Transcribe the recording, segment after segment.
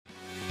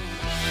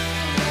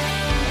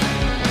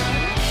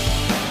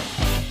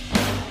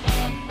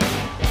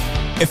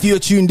If you're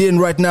tuned in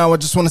right now, I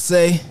just want to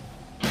say,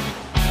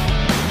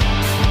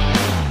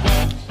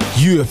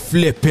 you're a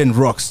flipping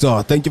rock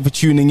star. Thank you for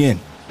tuning in.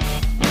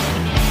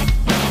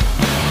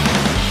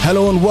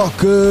 Hello and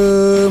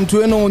welcome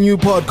to an all new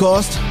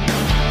podcast.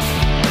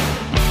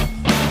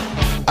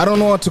 I don't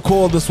know what to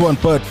call this one,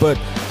 but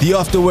the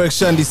After Work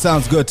Shandiz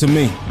sounds good to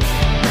me.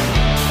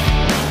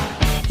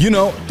 You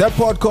know, that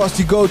podcast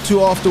you go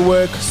to after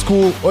work,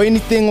 school, or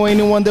anything or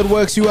anyone that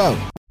works you out.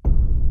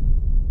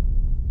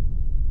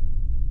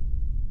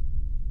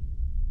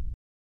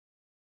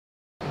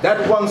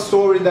 That one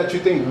story that you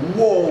think,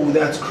 whoa,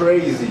 that's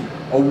crazy,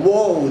 or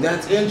whoa,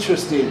 that's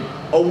interesting,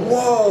 or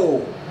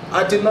whoa,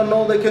 I did not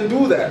know they can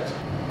do that.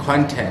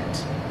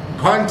 Content,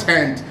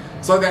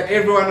 so that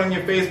everyone on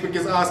your Facebook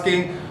is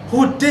asking,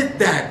 who did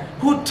that?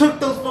 Who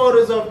took those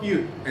photos of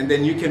you? And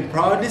then you can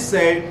proudly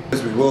say,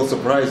 yes, we will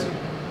surprise you.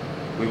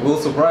 We will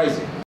surprise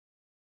you.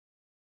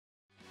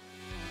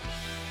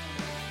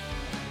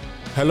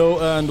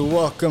 Hello and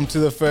welcome to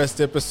the first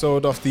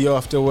episode of the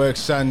After Work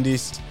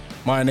Shandiz.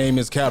 My name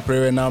is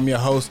Capreo and I'm your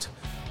host.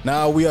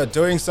 Now we are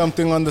doing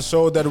something on the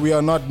show that we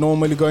are not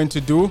normally going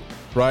to do,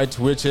 right?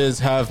 Which is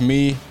have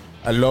me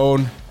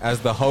alone as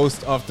the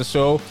host of the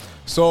show.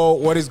 So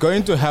what is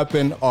going to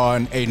happen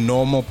on a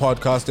normal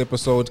podcast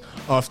episode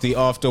of the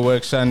After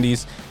Work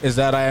Shandiz is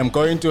that I am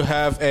going to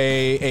have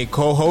a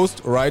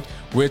co-host, right?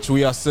 Which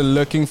we are still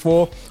looking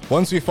for.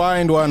 Once we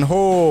find one,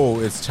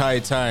 it's chai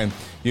time,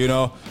 you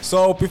know.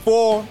 So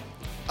before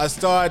I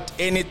start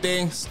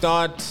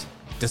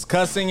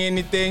discussing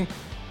anything,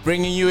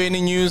 bringing you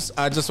any news,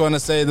 I just want to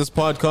say this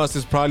podcast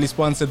is proudly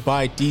sponsored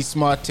by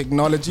D-Smart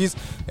Technologies,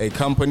 a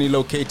company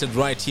located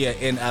right here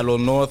in Aloe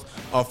North,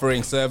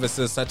 offering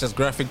services such as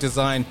graphic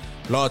design,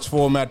 large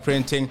format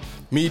printing,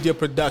 media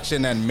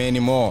production, and many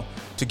more.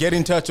 To get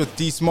in touch with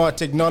D-Smart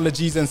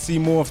Technologies and see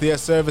more of their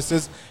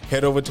services,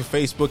 head over to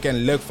Facebook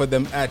and look for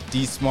them at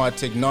D-Smart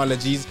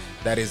Technologies.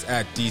 That is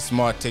at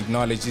D-Smart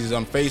Technologies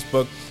on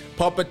Facebook.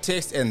 Pop a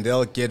text and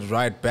they'll get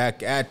right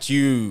back at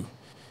you.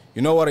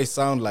 You know what I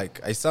sound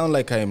like? I sound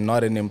like I am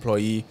not an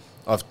employee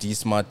of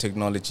D-Smart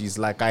Technologies,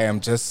 like I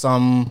am just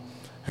some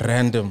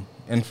random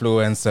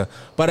influencer.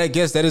 But I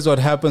guess that is what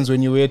happens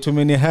when you wear too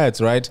many hats,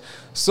 right?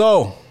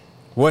 So,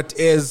 what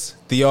is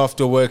the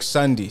After Work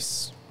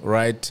Shandiz,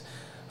 right?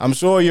 I'm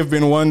sure you've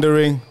been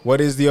wondering,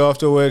 what is the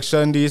After Work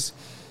Shandiz?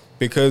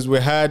 Because we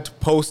had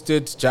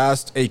posted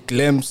just a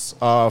glimpse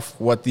of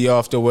what the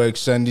After Work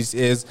Shandiz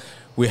is.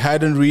 We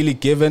hadn't really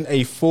given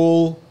a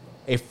full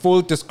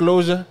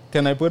disclosure.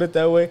 Can I put it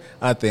that way?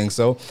 I think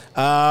so.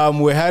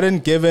 We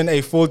hadn't given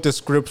a full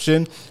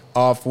description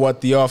of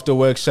what the After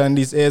Work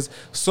Shandiz is.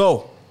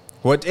 So,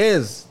 what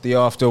is the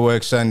After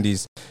Work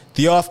Shandiz?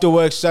 The After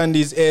Work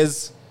Shandiz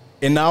is,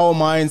 in our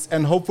minds,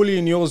 and hopefully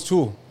in yours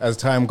too, as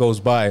time goes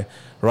by,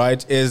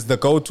 right, is the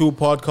go-to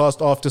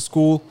podcast after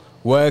school,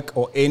 work,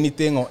 or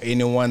anything or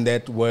anyone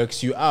that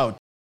works you out.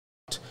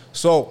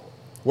 So,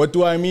 what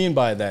do I mean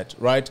by that,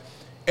 right?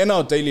 In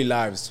our daily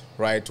lives,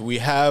 right, we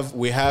have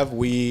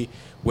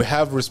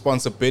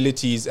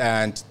responsibilities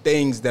and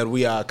things that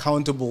we are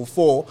accountable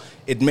for.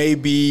 It may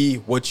be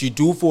what you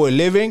do for a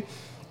living.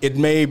 It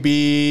may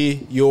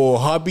be your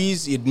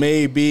hobbies. It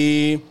may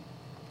be,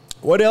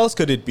 what else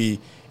could it be?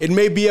 It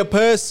may be a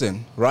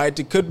person, right?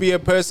 It could be a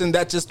person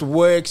that just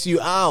works you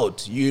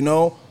out, you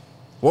know.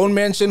 Won't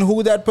mention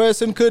who that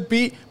person could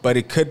be, but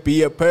it could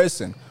be a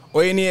person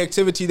or any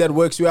activity that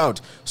works you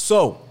out.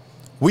 So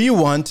we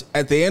want,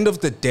 at the end of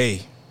the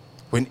day,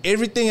 when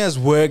everything has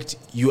worked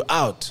you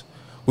out,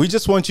 we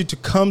just want you to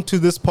come to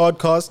this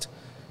podcast,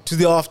 to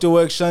the After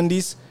Work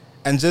Shandiz,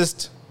 and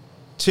just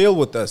chill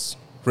with us,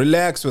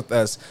 relax with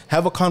us,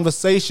 have a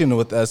conversation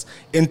with us,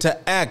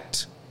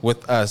 interact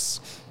with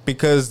us,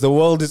 because the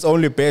world is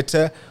only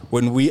better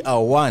when we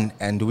are one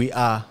and we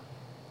are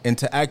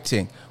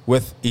interacting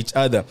with each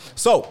other.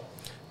 So,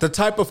 the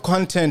type of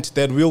content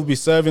that we'll be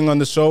serving on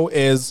the show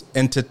is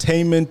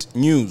entertainment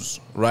news,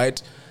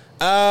 right?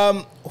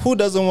 Who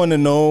doesn't want to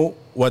know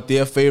what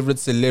their favorite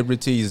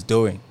celebrity is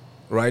doing,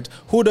 right?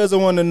 Who doesn't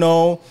want to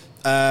know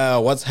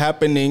what's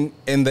happening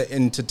in the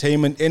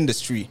entertainment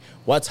industry?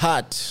 What's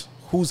hot?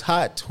 Who's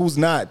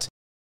not?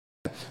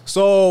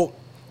 So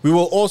we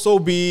will also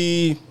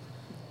be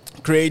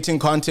creating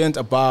content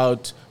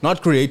about,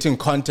 not creating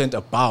content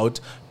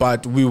about,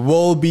 but we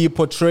will be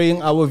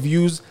portraying our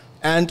views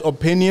and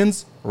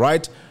opinions,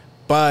 right?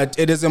 But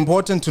it is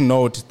important to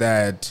note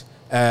that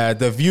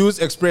the views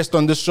expressed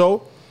on the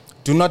show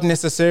do not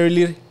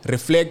necessarily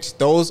reflect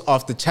those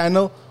of the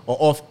channel or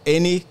of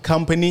any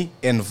company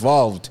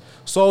involved.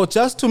 So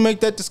just to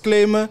make that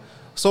disclaimer,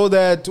 so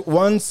that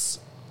once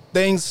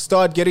things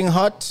start getting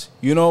hot,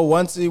 you know,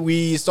 once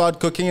we start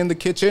cooking in the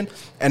kitchen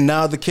and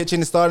now the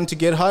kitchen is starting to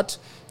get hot,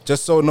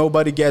 just so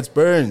nobody gets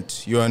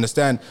burned, you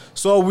understand?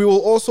 So we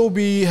will also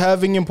be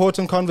having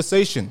important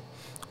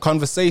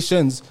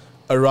conversations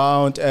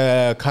around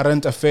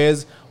current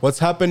affairs, what's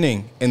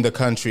happening in the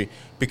country.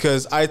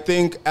 Because I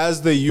think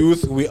as the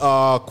youth, we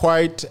are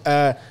quite,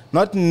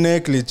 not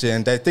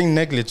negligent. I think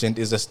negligent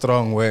is a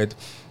strong word.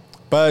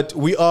 But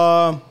we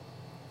are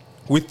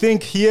we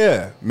think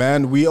here,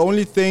 man. We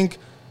only think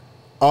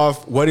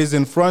of what is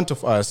in front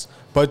of us,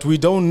 but we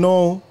don't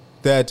know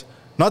that,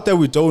 not that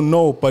we don't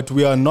know, but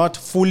we are not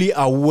fully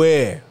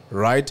aware,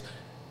 right,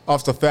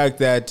 of the fact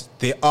that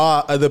there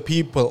are other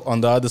people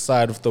on the other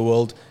side of the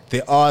world.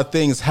 There are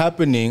things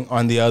happening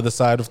on the other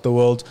side of the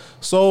world.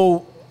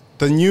 So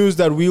the news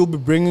that we'll be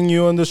bringing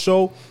you on the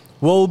show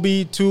will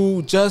be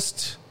to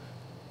just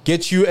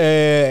get you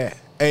a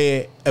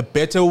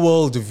better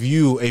world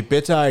view, a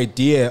better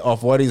idea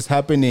of what is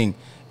happening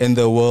in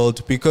the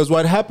world, because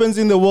what happens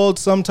in the world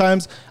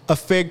sometimes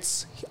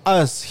affects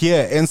us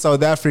here in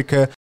South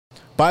Africa.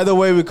 By the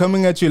way, we're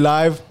coming at you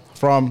live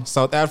from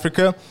South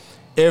Africa,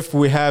 if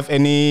we have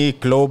any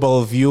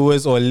global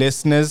viewers or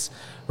listeners,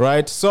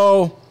 right?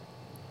 So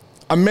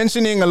I'm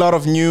mentioning a lot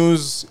of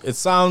news. It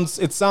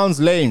sounds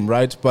lame,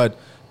 right? But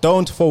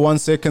don't for 1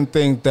 second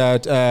think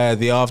that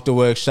the After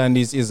Work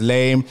Shandiz is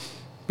lame,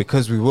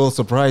 because we will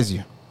surprise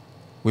you.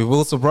 We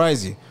will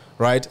surprise you,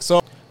 right?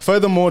 So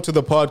furthermore to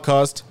the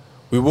podcast,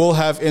 we will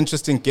have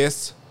interesting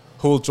guests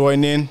who will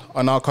join in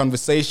on our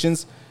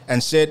conversations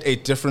and shed a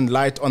different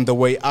light on the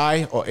way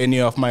I or any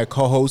of my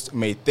co-hosts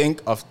may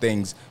think of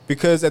things.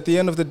 Because at the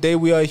end of the day,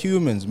 we are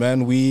humans,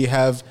 man. We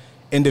have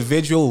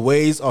individual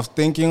ways of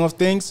thinking of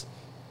things,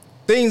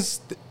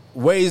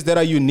 ways that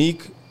are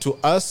unique to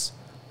us,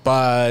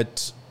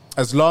 but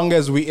as long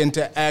as we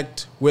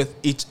interact with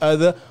each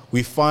other,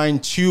 we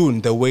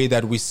fine-tune the way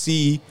that we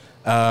see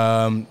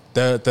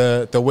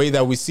the way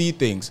that we see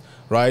things,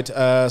 right?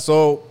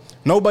 So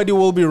nobody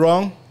will be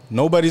wrong.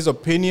 Nobody's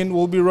opinion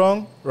will be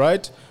wrong,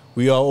 right?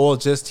 We are all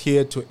just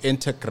here to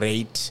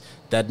integrate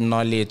that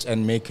knowledge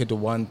and make it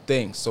one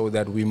thing so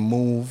that we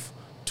move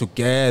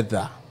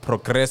together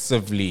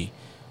progressively,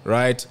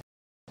 right?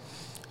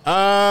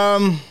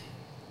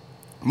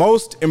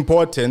 Most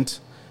important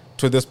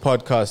to this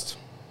podcast,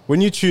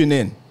 when you tune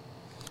in,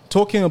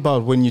 talking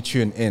about when you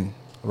tune in,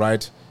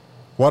 right?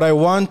 What I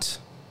want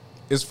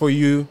is for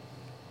you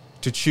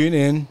to tune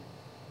in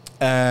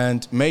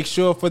and make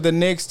sure for the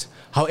next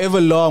however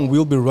long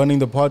we'll be running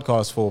the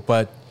podcast for,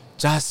 but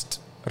just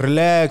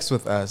relax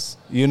with us,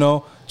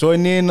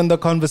 join in on the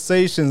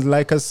conversations,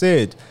 like I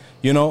said,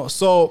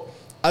 so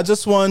I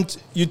just want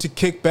you to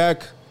kick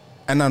back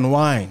and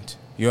unwind,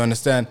 you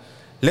understand?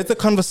 Let the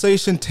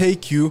conversation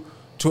take you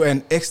to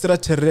an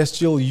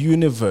extraterrestrial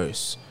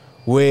universe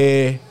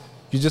where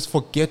you just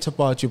forget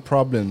about your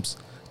problems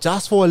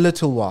just for a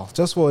little while.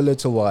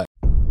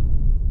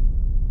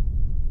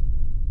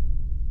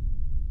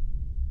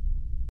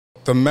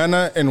 The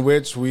manner in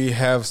which we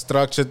have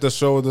structured the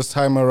show this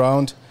time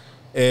around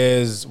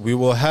is we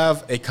will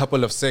have a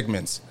couple of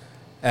segments.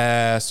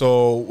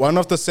 So one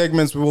of the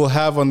segments we will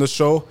have on the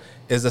show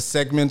is a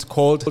segment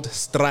called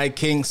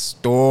Striking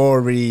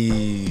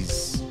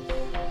Stories.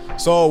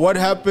 So what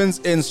happens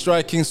in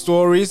Striking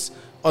Stories?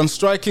 On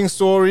Striking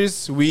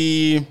Stories,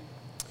 we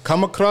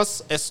come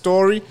across a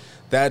story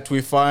that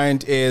we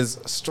find is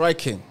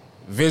striking,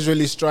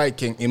 visually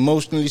striking,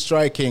 emotionally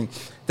striking.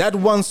 That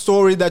one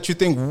story that you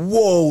think,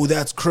 whoa,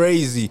 that's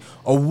crazy,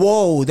 or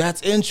whoa,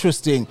 that's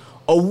interesting,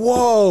 or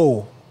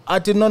whoa, I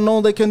did not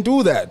know they can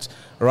do that,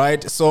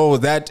 right? So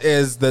that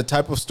is the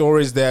type of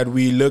stories that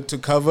we look to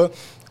cover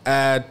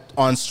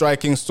on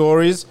Striking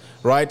Stories,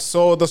 right?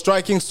 So the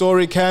striking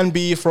story can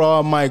be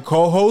from my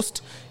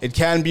co-host, it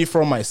can be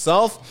from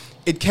myself,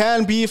 it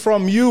can be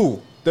from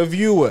you, the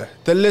viewer,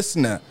 the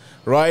listener,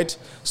 right?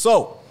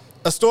 So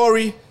a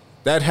story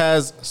that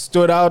has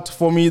stood out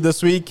for me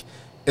this week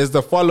is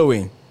the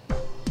following.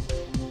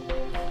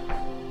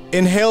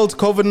 Inhaled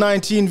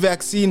COVID-19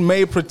 vaccine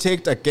may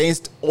protect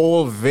against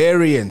all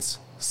variants,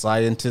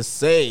 scientists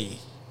say.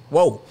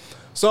 Whoa.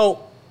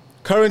 So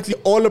currently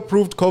all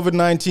approved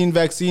COVID-19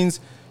 vaccines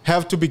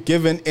have to be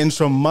given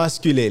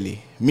intramuscularly,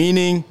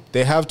 meaning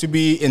they have to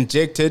be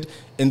injected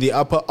in the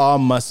upper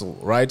arm muscle,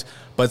 right?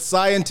 But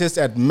scientists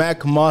at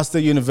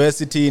McMaster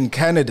University in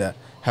Canada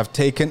have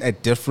taken a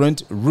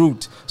different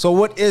route. So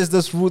what is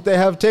this route they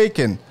have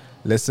taken?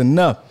 Listen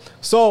up.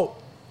 So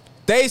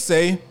they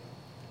say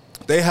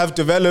they have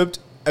developed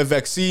a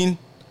vaccine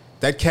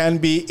that can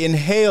be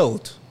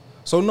inhaled.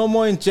 So no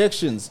more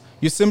injections.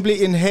 You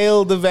simply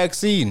inhale the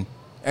vaccine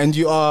and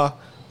you are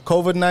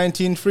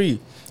COVID-19 free.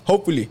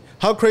 Hopefully.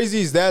 How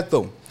crazy is that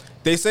though?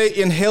 They say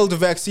inhaled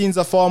vaccines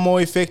are far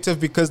more effective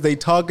because they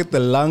target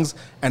the lungs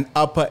and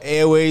upper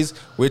airways,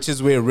 which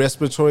is where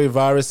respiratory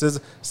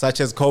viruses such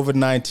as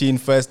COVID-19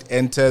 first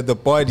enter the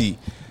body.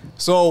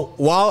 So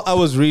while I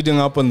was reading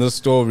up on this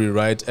story,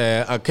 right,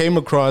 I came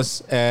across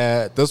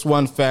this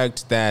one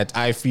fact that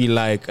I feel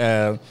like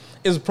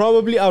is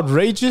probably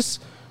outrageous.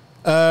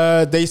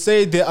 They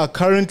say there are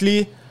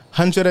currently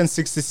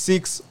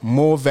 166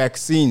 more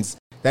vaccines.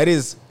 That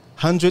is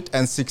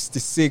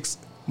 166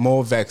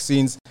 more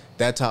vaccines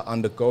that are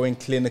undergoing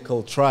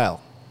clinical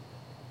trial.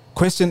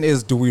 Question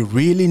is, do we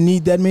really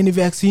need that many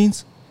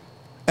vaccines?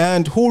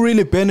 And who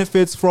really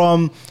benefits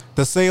from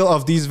the sale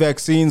of these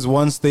vaccines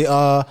once they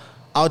are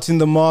out in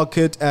the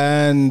market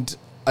and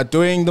are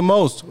doing the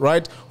most,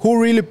 right? Who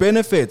really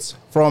benefits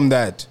from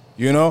that,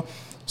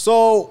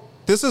 So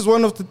this is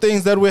one of the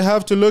things that we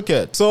have to look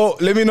at. So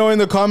let me know in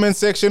the comment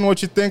section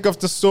what you think of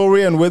the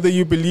story and whether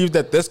you believe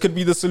that this could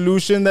be the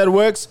solution that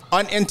works.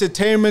 On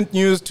entertainment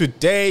news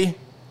today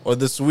or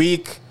this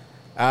week,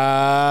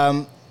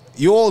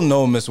 you all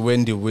know Miss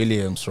Wendy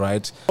Williams,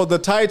 right? So the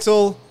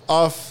title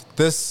of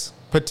this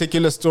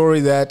particular story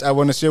that I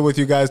want to share with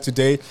you guys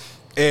today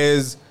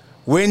is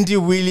Wendy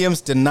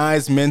Williams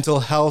denies mental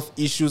health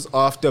issues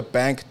after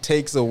bank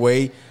takes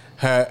away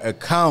her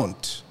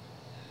account.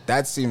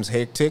 That seems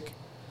hectic.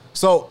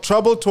 So,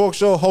 Trouble talk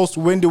show host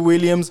Wendy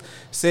Williams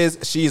says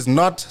she is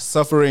not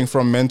suffering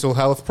from mental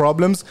health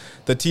problems.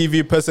 The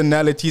TV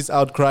personality's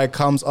outcry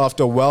comes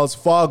after Wells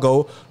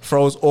Fargo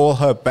froze all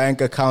her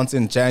bank accounts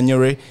in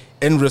January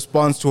in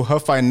response to her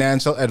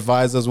financial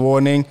advisor's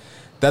warning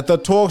that the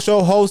talk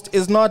show host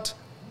is not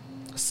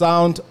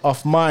sound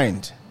of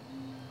mind.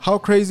 How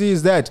crazy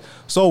is that?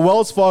 So,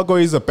 Wells Fargo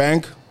is a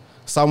bank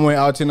somewhere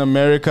out in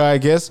America, I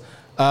guess.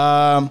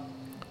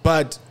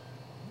 But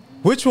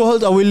which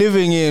world are we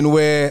living in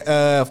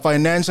where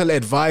financial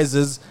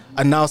advisors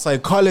are now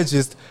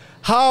psychologists?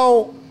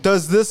 How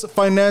does this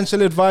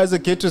financial advisor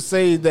get to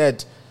say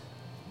that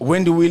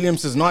Wendy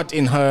Williams is not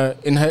in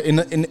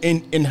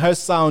her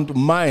sound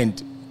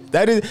mind?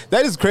 That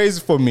is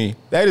crazy for me.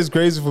 That is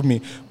crazy for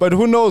me. But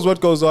who knows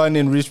what goes on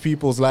in rich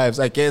people's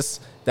lives? I guess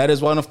that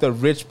is one of the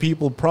rich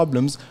people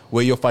problems,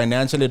 where your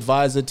financial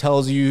advisor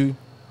tells you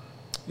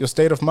your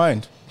state of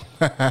mind.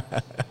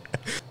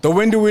 The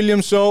Wendy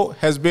Williams show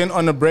has been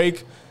on a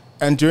break,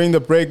 and during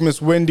the break,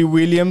 Miss Wendy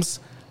Williams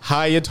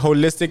hired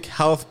holistic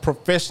health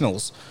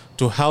professionals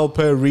to help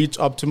her reach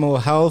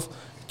optimal health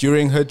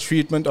during her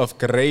treatment of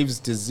Graves'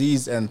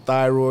 disease and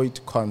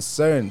thyroid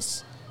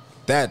concerns.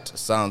 That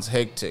sounds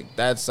hectic.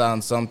 That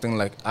sounds something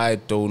like I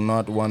do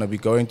not want to be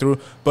going through,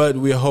 but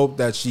we hope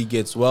that she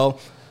gets well.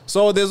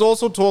 So there's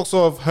also talks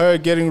of her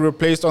getting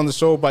replaced on the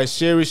show by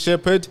Sherry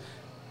Shepherd.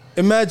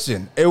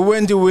 Imagine a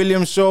Wendy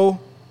Williams show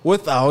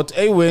without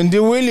a Wendy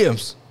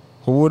Williams.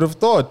 Who would have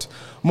thought?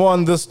 More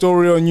on this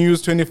story on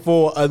News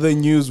 24, other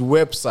news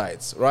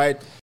websites,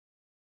 right?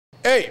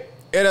 Hey,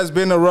 it has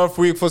been a rough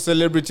week for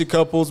celebrity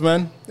couples,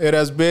 man. It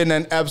has been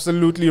an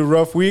absolutely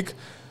rough week.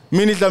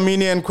 Minnie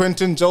Dlamini and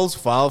Quentin Jones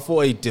filed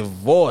for a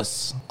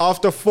divorce.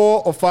 After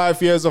 4 or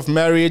 5 years of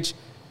marriage,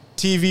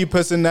 TV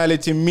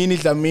personality Minnie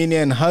Dlamini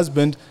and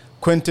husband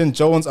Quentin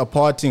Jones are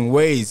parting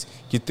ways.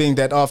 You'd think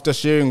that after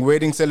sharing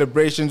wedding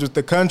celebrations with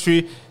the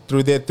country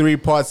through their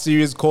 3-part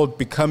series called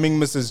Becoming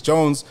Mrs.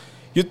 Jones,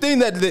 you'd think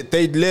that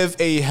they'd live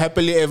a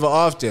happily ever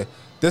after.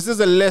 This is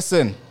a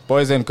lesson,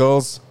 boys and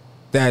girls,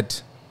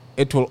 that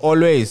it will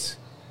always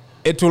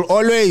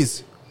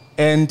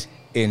end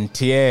in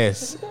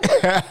tears.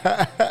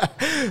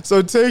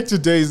 So take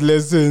today's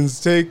lessons,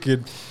 take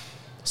it.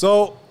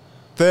 So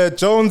the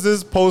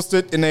Joneses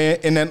posted in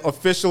an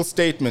official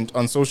statement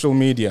on social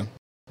media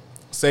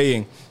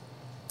saying,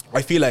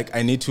 I feel like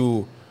I need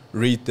to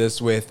read this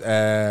with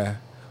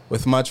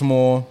much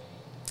more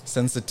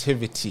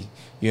sensitivity,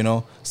 you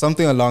know,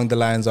 something along the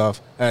lines of,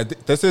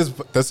 this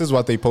is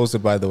what they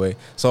posted, by the way.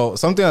 So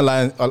something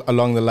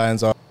along the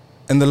lines of,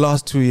 in the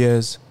last 2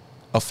 years,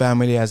 our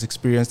family has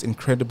experienced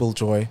incredible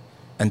joy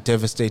and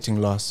devastating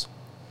loss.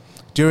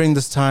 During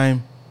this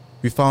time,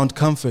 we found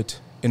comfort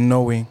in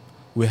knowing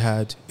we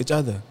had each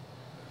other.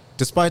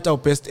 Despite our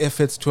best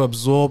efforts to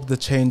absorb the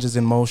changes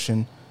in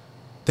motion,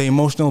 the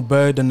emotional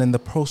burden and the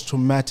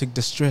post-traumatic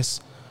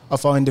distress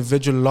of our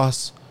individual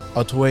loss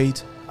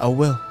outweighed our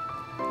will.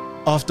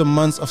 After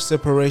months of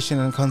separation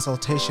and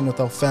consultation with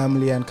our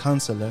family and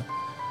counselor,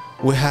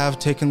 we have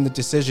taken the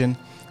decision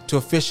to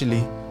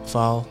officially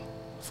file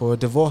for a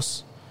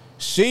divorce.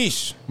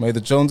 Sheesh, may the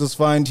Joneses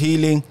find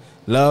healing,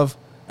 love,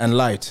 and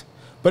light.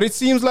 But it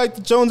seems like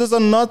the Joneses are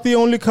not the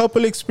only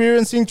couple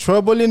experiencing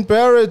trouble in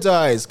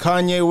paradise.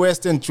 Kanye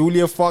West and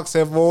Julia Fox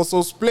have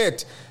also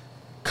split.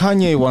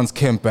 Kanye wants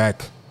Kim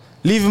back.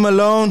 Leave him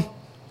alone.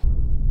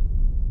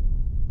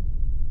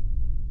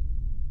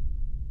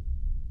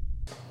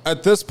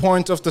 At this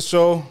point of the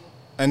show,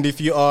 and if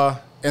you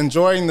are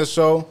enjoying the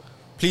show,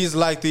 please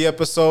like the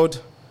episode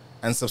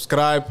and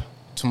subscribe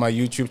to my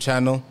YouTube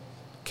channel,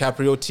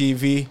 Capreo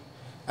TV,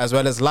 as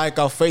well as like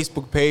our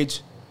Facebook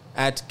page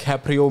at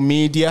Capreo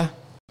Media.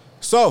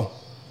 So,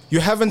 you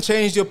haven't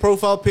changed your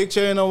profile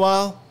picture in a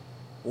while?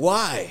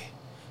 Why?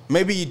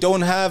 Maybe you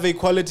don't have a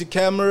quality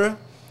camera,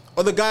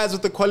 or the guys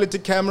with the quality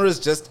cameras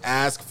just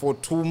ask for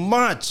too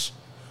much.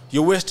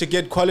 You wish to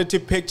get quality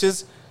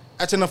pictures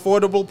at an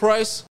affordable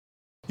price?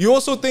 You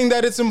also think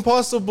that it's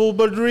impossible,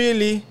 but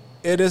really,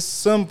 it is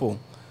simple.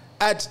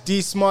 At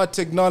D-Smart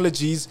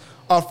Technologies,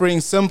 offering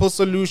simple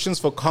solutions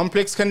for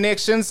complex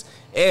connections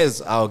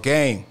is our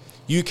game.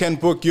 You can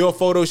book your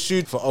photo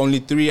shoot for only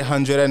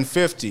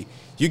 $350.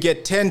 You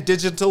get 10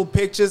 digital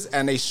pictures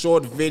and a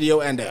short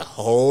video and a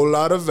whole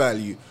lot of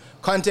value.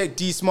 Contact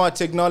D-Smart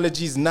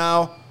Technologies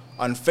now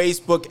on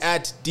Facebook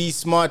at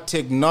D-Smart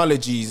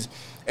Technologies.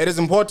 It is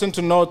important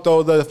to note,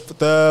 though,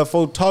 the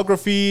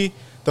photography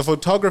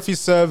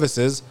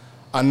services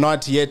are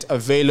not yet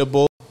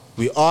available.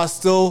 We are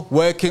still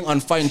working on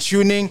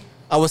fine-tuning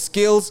our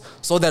skills,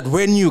 so that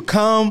when you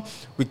come,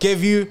 we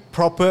give you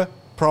proper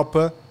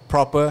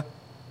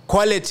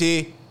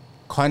quality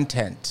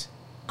content,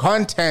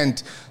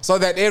 so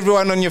that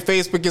everyone on your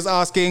Facebook is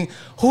asking,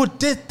 who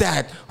did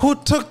that? Who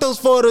took those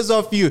photos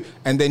of you?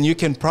 And then you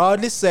can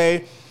proudly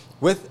say,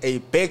 with a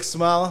big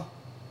smile,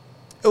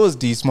 it was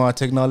D-Smart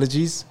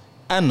Technologies.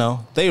 I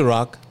know, they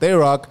rock.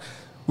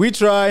 We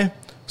try.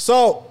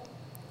 So,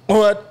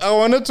 what I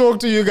want to talk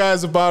to you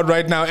guys about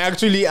right now,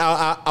 actually,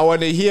 I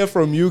want to hear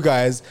from you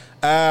guys.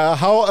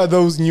 How are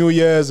those New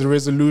Year's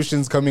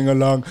resolutions coming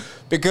along?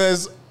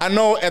 Because I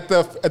know at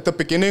the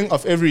beginning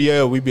of every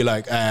year, we be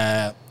like,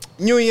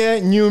 New Year,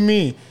 new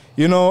me,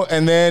 you know,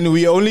 and then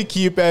we only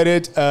keep at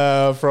it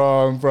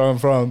from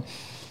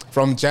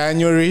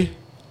January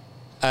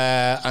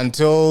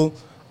until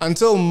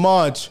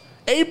March,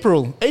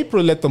 April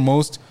at the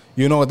most.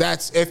 You know,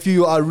 that's if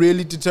you are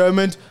really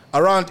determined,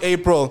 around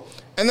April.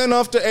 And then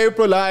after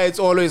April, it's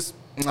always,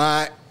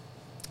 I'll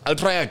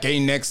try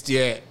again next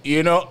year.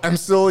 You know, I'm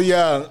still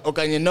young.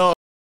 Okay, you know.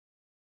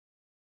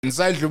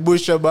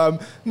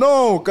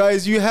 No,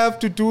 guys, you have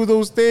to do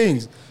those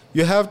things.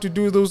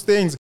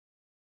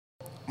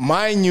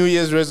 My New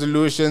Year's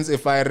resolutions,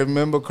 if I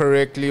remember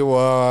correctly,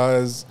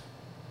 was...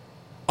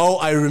 Oh,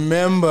 I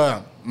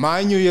remember.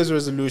 My New Year's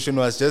resolution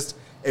was just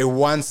a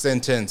one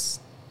sentence.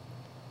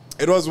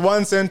 It was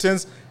one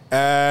sentence,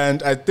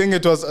 and I think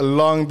it was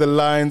along the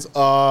lines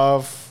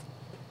of...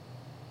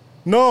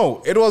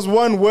 No, it was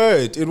one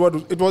word. It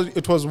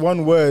was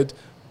one word,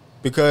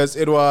 because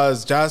it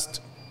was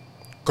just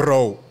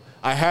grow.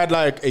 I had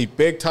like a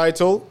big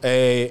title,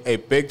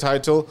 a big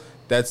title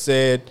that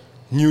said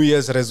New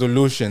Year's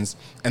resolutions.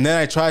 And then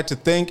I tried to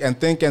think.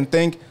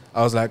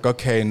 I was like,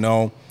 okay,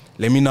 no,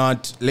 let me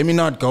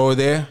not go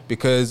there,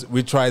 because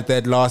we tried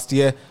that last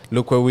year.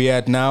 Look where we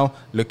at now.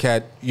 Look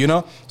at, you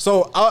know.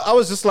 So I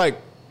was just like,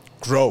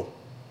 grow.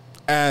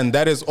 And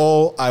that is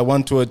all I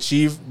want to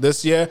achieve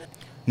this year.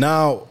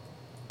 Now,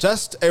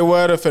 just a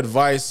word of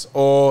advice,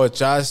 or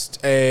just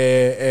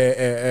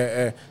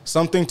a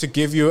something to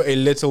give you a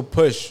little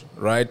push,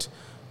 right?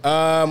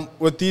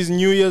 With these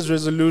New Year's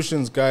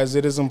resolutions, guys,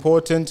 it is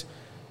important.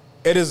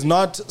 It is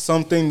not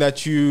something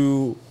that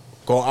you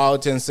go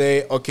out and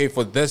say, okay,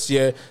 for this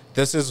year,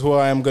 this is who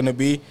I am going to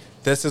be,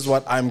 this is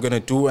what I'm going to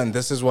do, and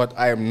this is what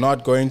I am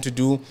not going to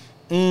do.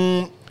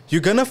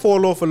 You're going to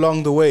fall off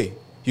along the way.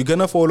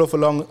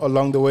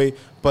 Along the way,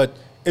 but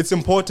it's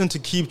important to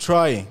keep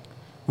trying.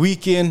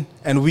 Week in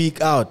and week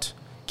out.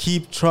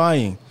 Keep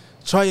trying.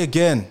 Try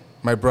again,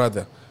 my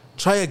brother.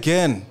 Try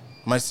again,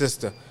 my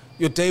sister.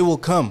 Your day will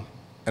come,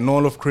 and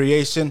all of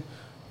creation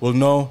will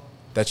know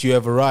that you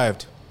have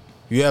arrived.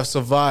 You have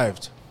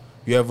survived.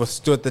 You have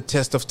withstood the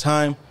test of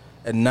time,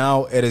 and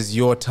now it is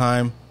your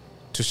time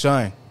to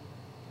shine.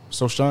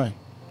 So shine.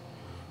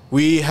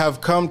 We have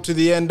come to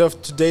the end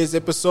of today's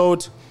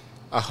episode.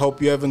 I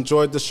hope you have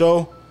enjoyed the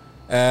show,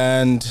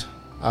 and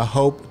I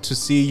hope to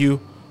see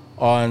you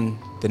on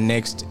the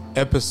next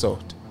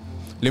episode.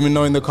 Let me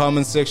know in the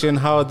comment section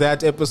how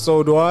that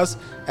episode was,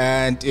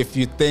 and if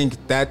you think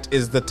that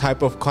is the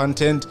type of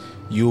content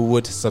you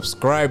would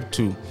subscribe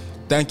to.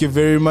 Thank you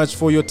very much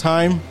for your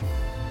time.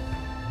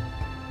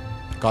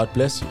 God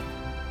bless you.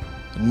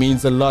 It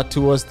means a lot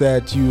to us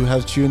that you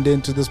have tuned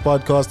into this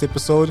podcast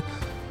episode.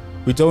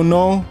 We don't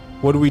know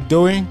what we're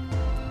doing,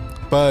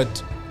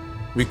 but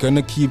we're going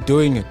to keep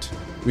doing it.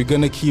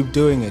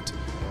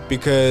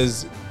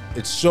 Because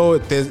it's sure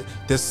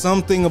there's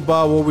something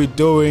about what we're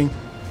doing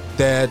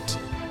that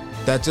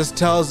just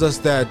tells us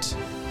that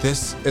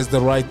this is the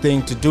right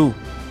thing to do.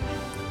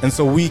 And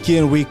so week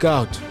in, week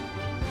out,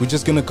 we're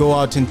just going to go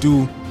out and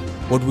do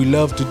what we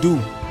love to do.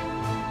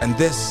 And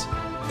this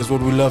is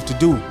what we love to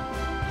do.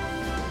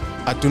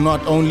 I do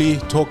not only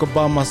talk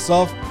about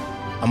myself,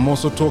 I'm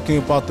also talking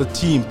about the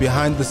team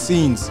behind the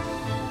scenes.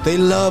 They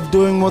love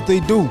doing what they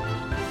do.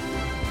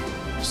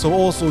 So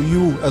also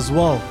you as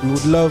well. We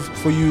would love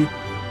for you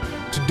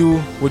to do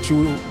what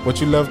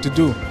you love to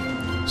do.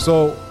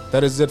 So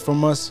that is it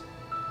from us.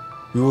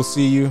 We will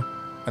see you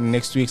on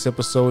next week's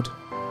episode.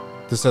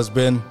 This has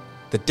been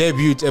the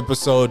debut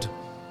episode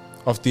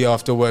of the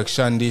After Work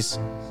Shandiz.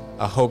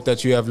 I hope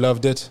that you have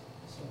loved it.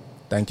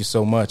 Thank you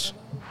so much.